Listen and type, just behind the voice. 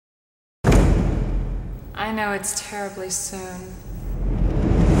I know it's terribly soon.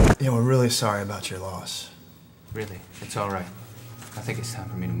 Yeah, we're really sorry about your loss. Really, it's all right. I think it's time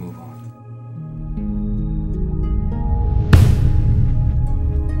for me to move on.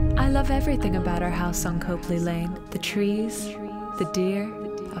 I love everything about our house on Copley Lane. The trees, the deer,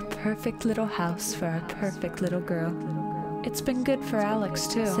 a perfect little house for a perfect little girl. It's been good for Alex,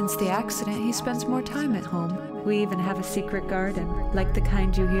 too. Since the accident, he spends more time at home. We even have a secret garden, like the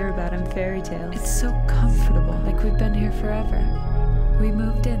kind you hear about in Fairytale. It's so comfortable, like we've been here forever. We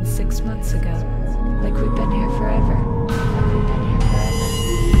moved in 6 months ago, like we've been here forever. Like we've been here forever.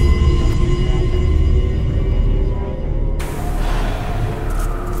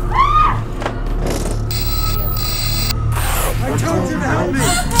 I told you to help me!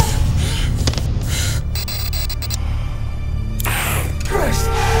 Christ!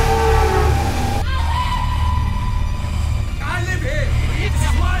 I live here! It's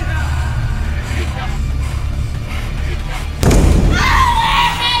my house!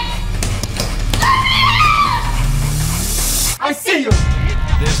 I see you!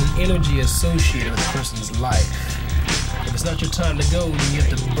 There's an energy associated with a person's life. If it's not your time to go, then you have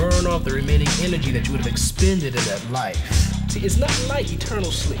to burn off the remaining energy that you would have expended in that life. See, it's not like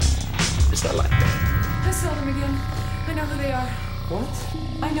eternal sleep. It's not like that. I saw them again. I know who they are. What?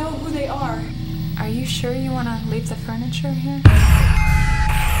 I know who they are. Are you sure you want to leave the furniture here?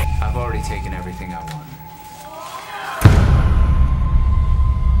 I've already taken everything I want.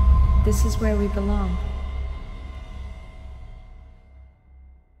 This is where we belong.